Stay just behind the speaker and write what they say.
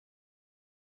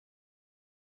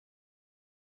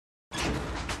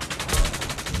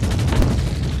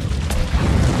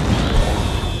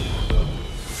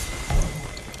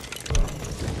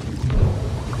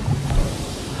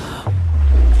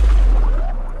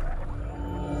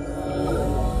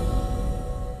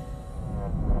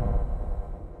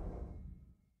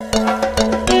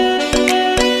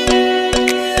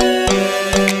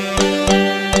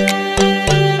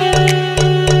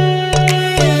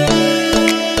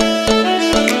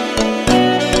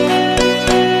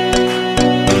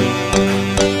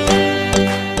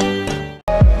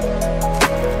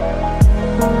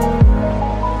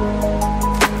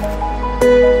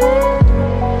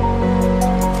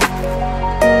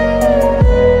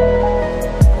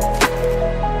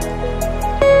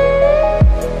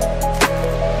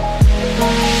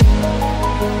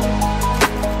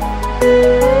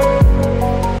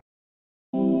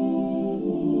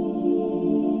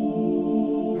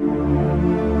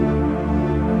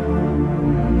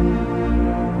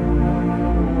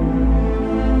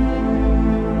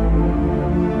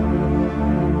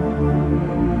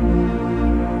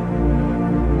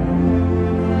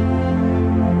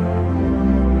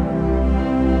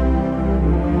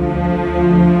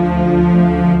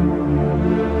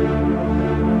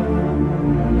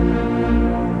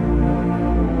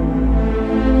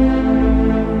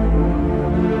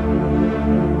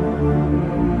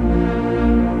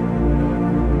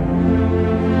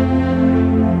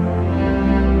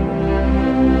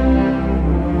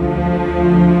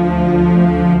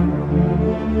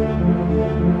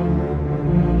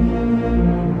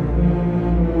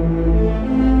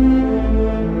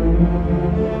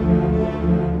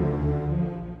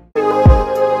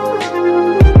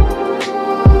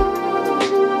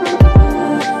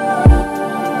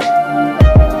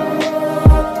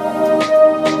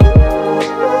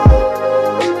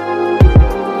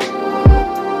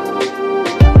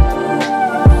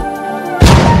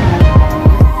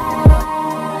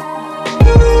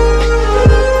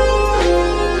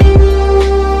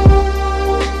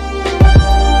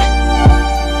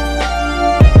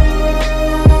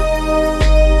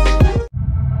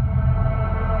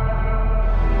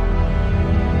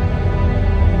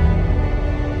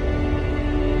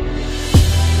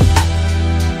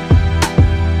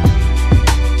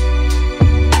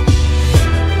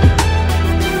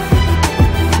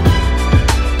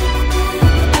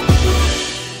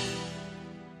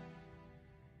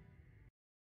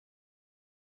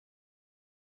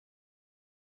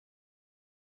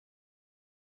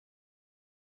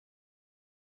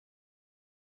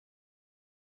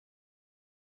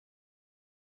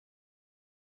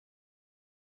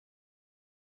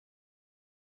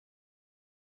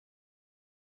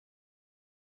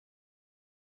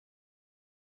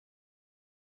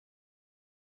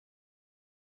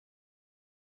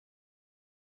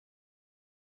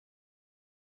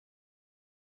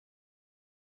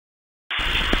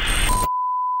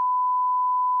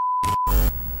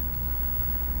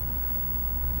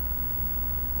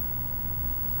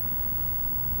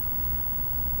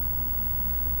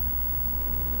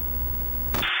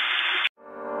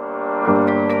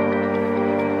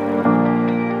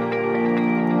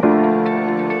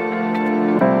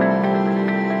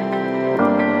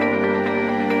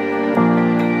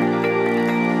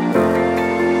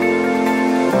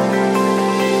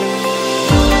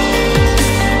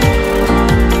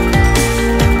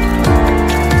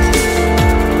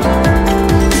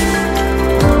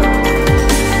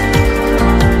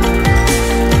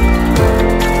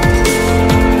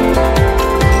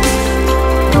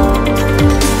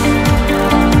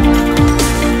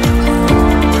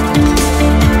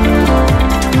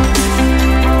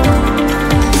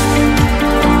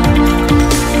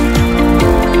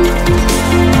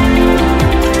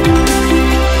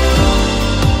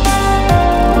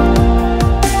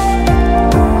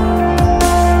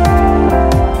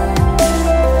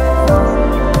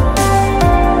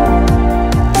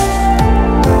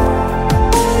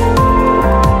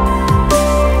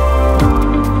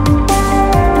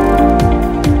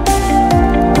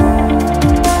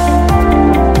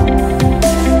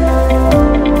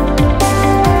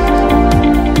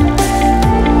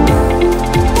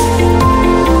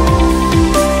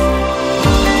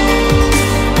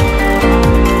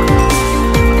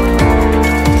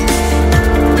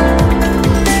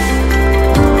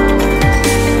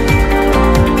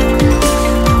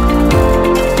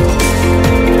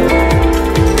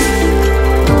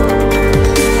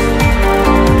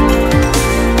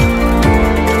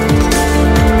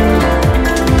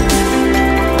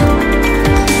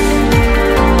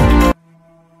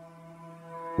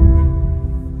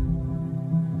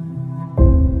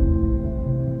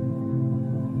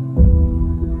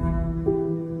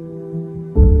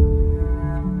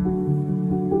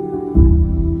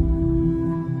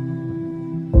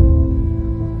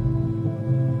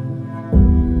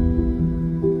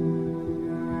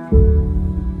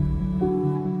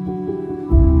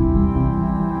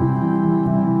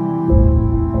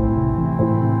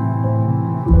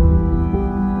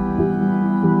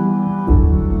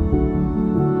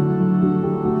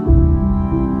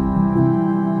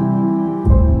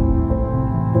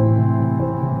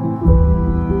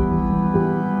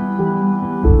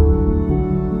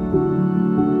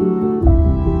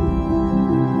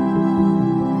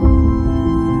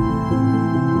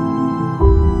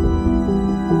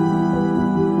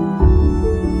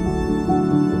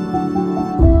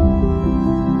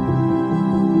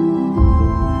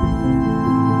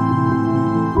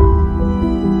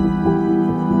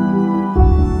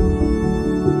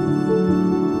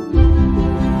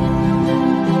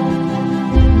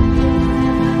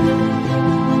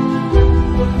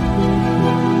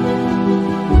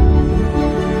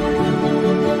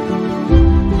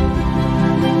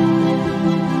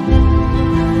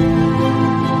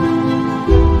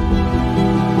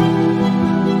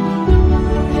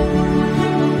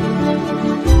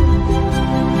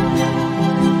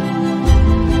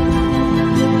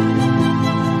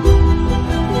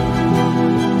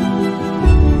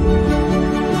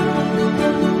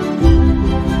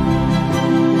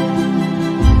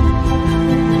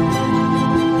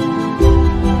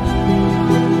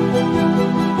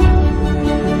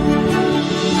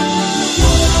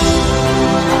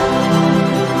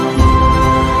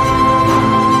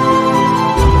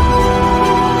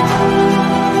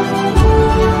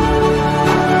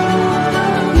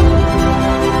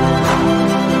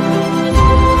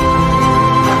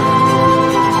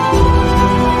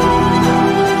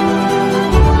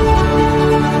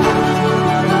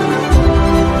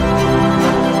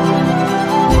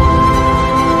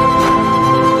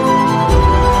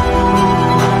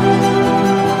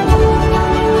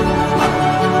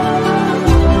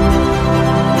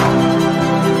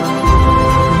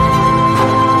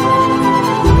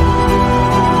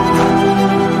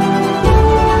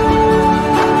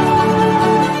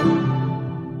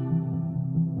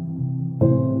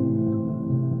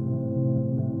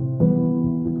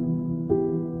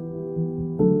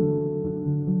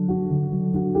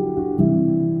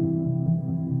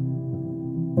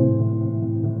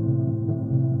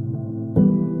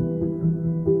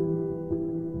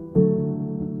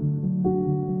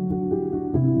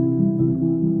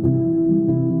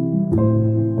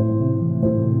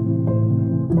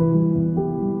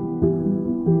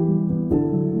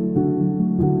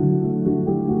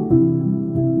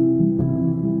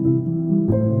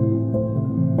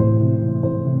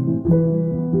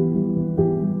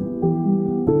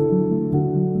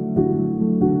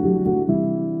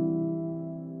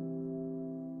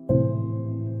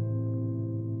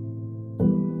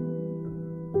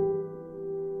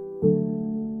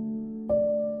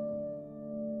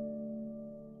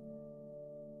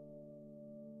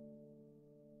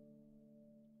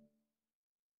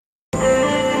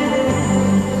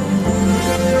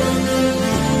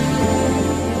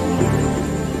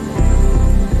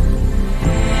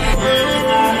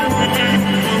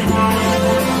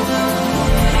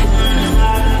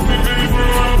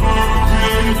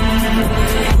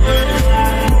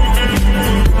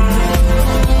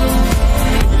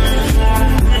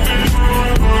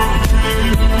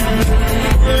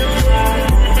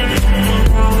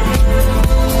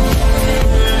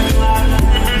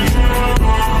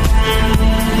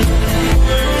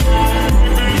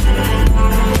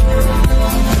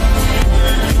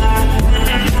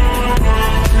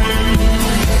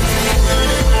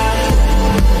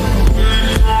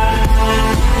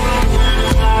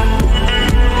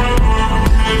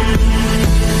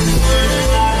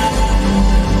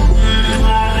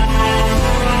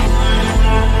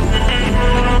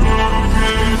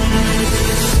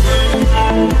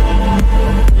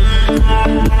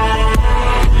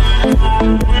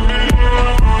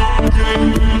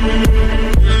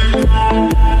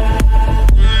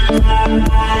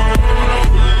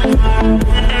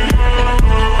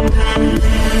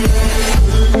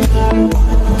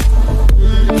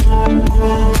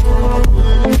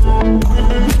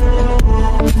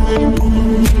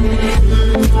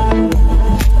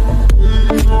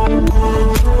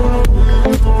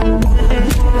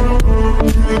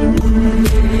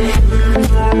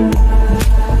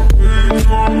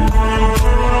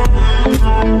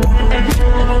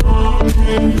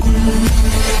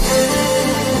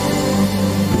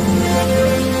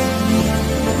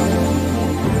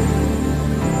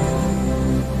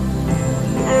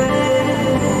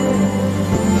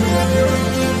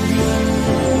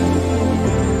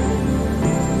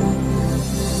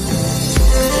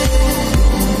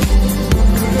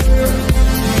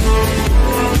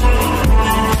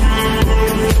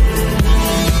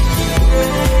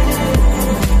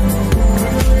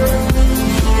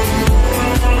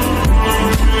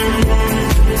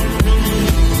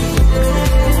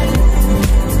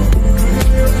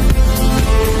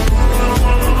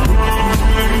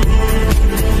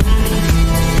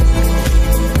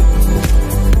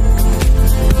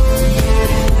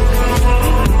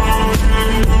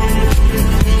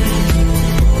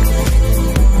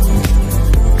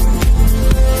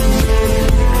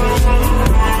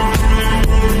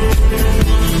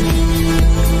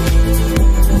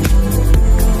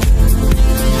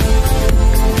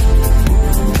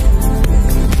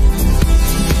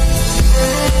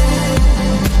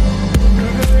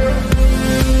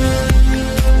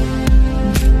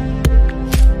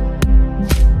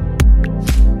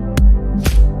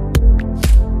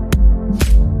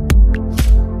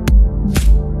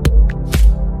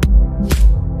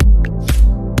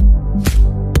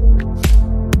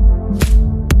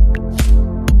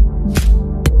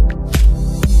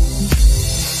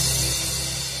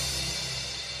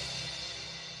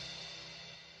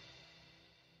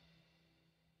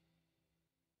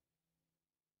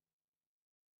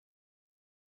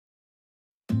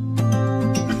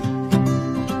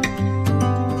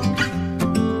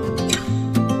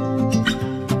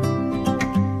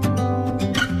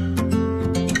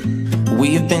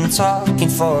been talking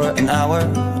for an hour,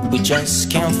 we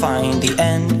just can't find the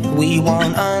end. We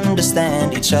won't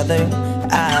understand each other.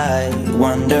 I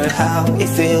wonder how it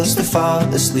feels to fall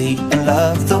asleep and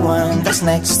love the one that's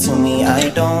next to me. I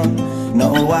don't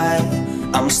know why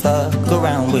I'm stuck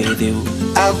around with you.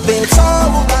 I've been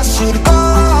told I should go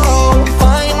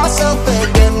find myself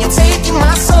again. You're taking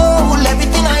my soul,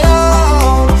 everything I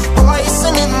own,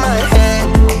 poison in my head.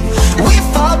 We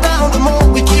fall down the more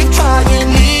we keep trying,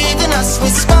 leaving us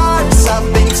with scars.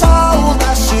 I've been told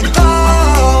I should go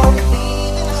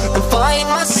and find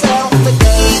myself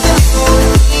again.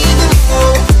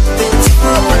 Been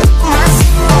told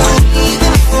myself,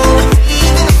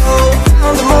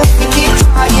 the more we keep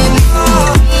trying.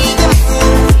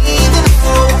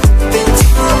 Been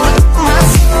told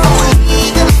myself,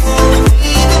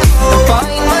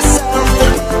 find myself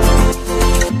again.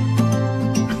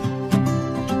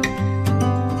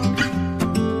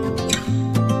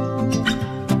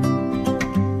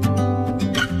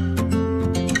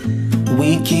 We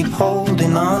keep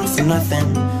holding on for nothing.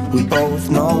 We both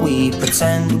know we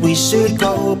pretend we should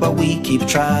go, but we keep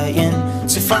trying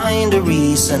to find a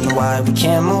reason why we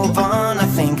can't move on. I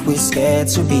think we're scared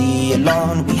to be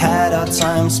alone. We had our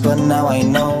times, but now I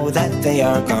know that they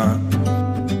are gone.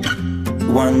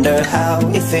 Wonder how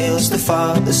it feels to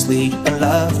fall asleep and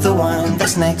love the one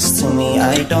that's next to me.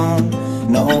 I don't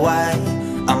know why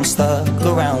I'm stuck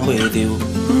around with you.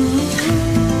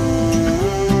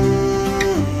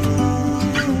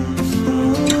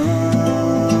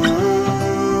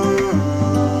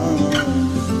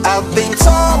 I've been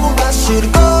told I should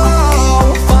go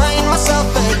find myself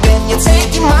again. You're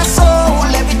taking my soul,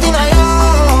 everything I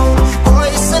own,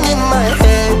 poison in my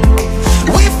head.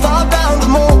 We fall down the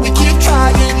more we keep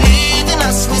trying, leaving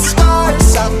us with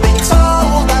scars. I've been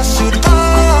told I should go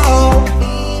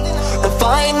and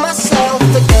find myself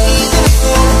again.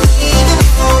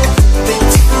 Been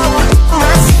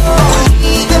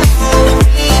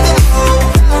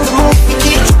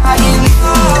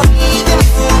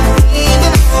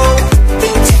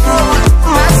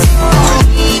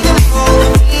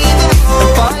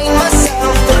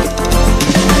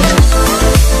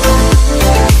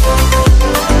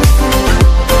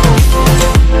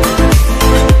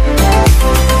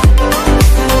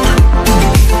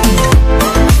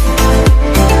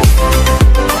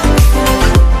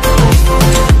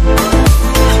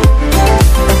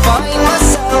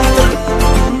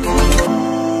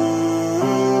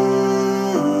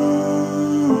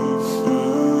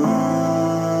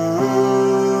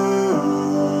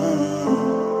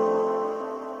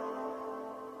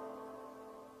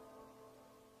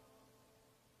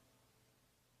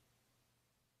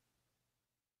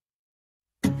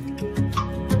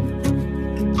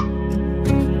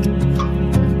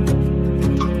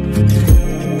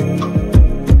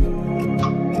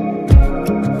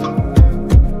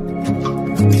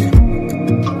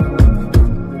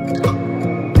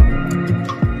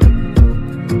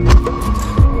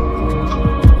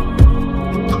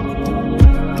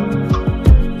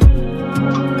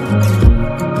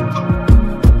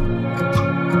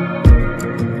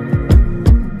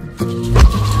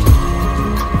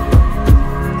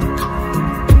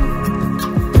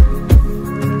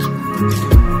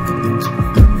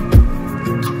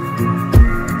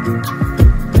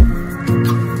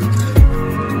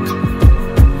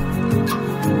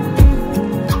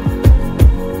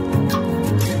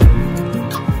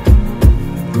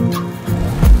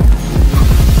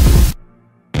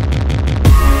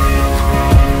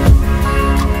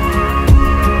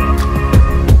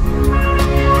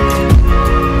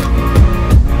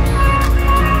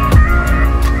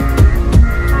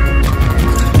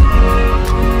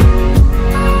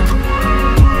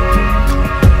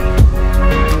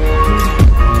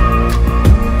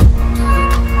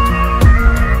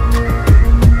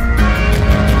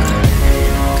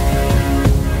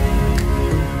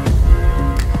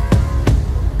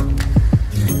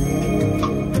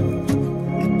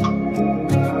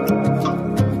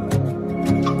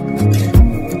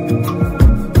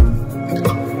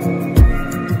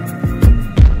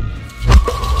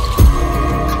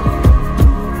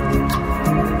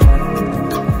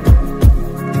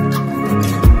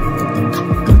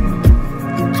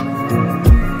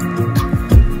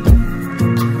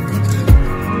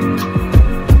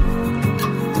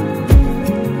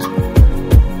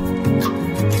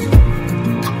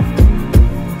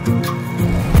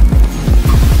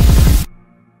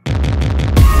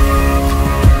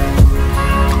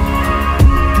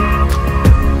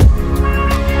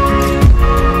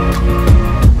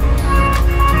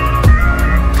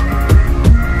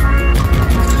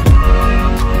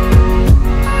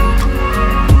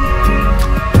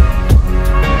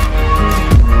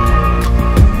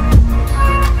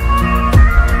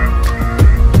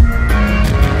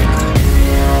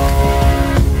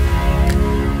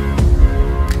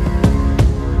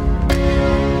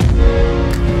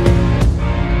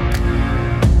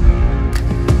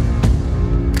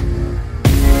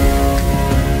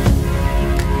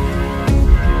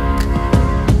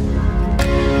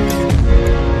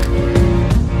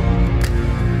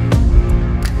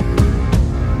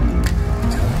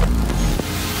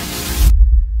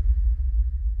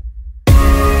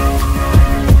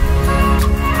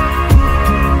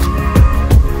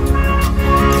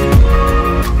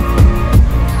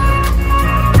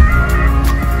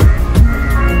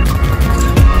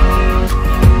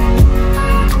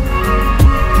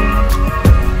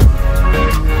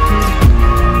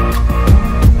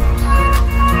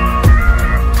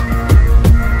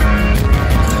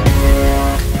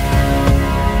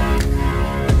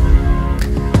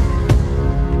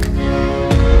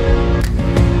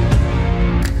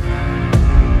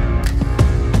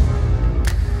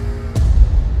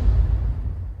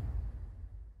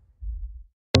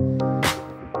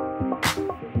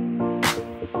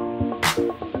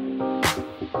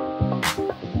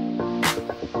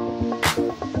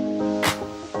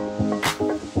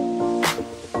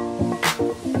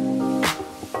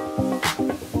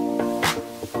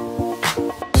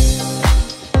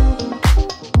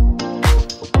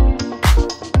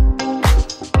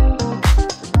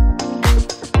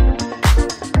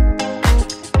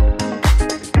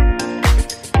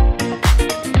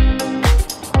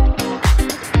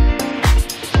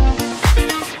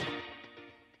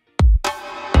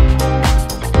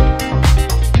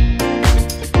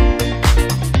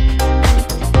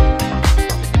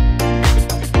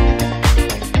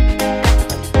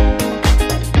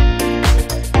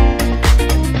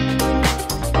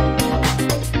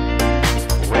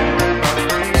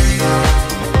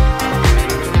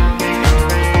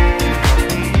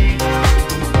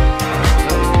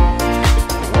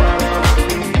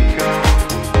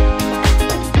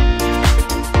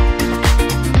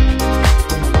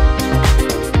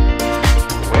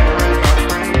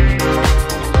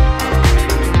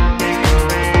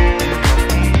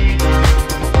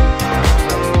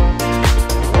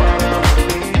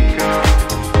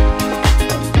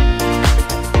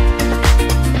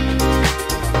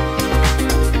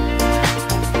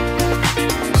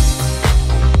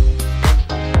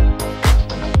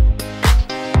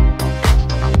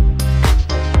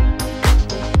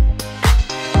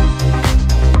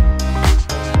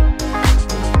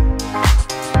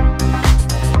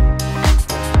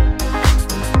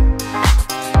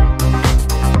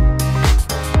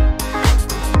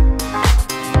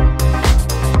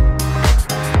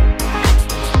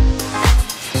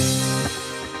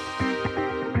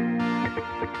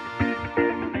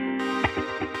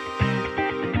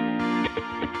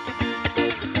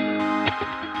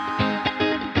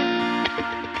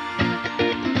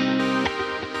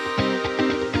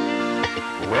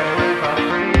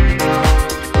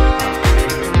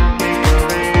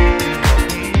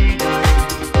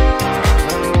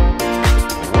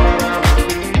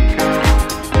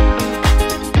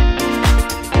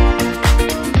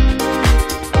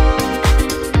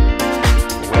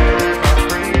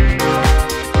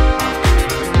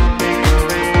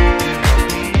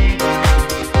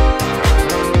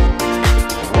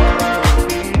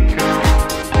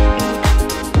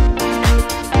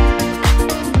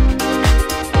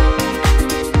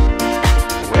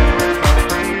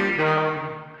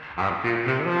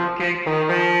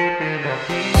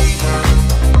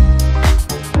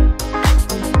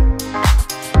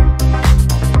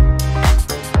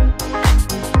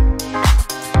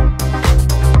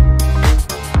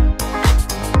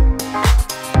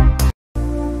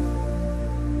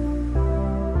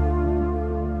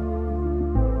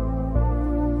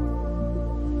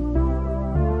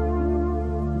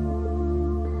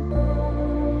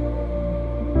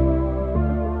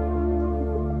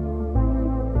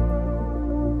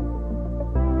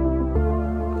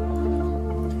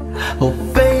Oh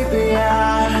baby, I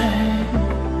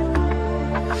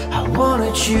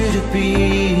wanted you to be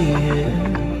here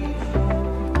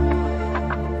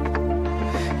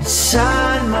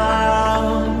inside my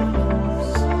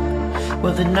arms,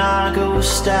 where the night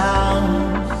goes down.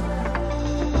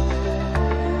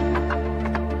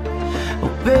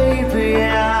 Oh baby, I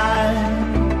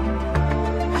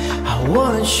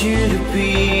wanted you to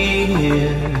be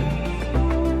here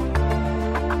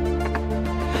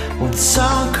when the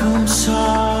sun comes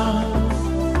up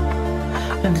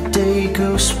and the day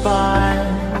goes by.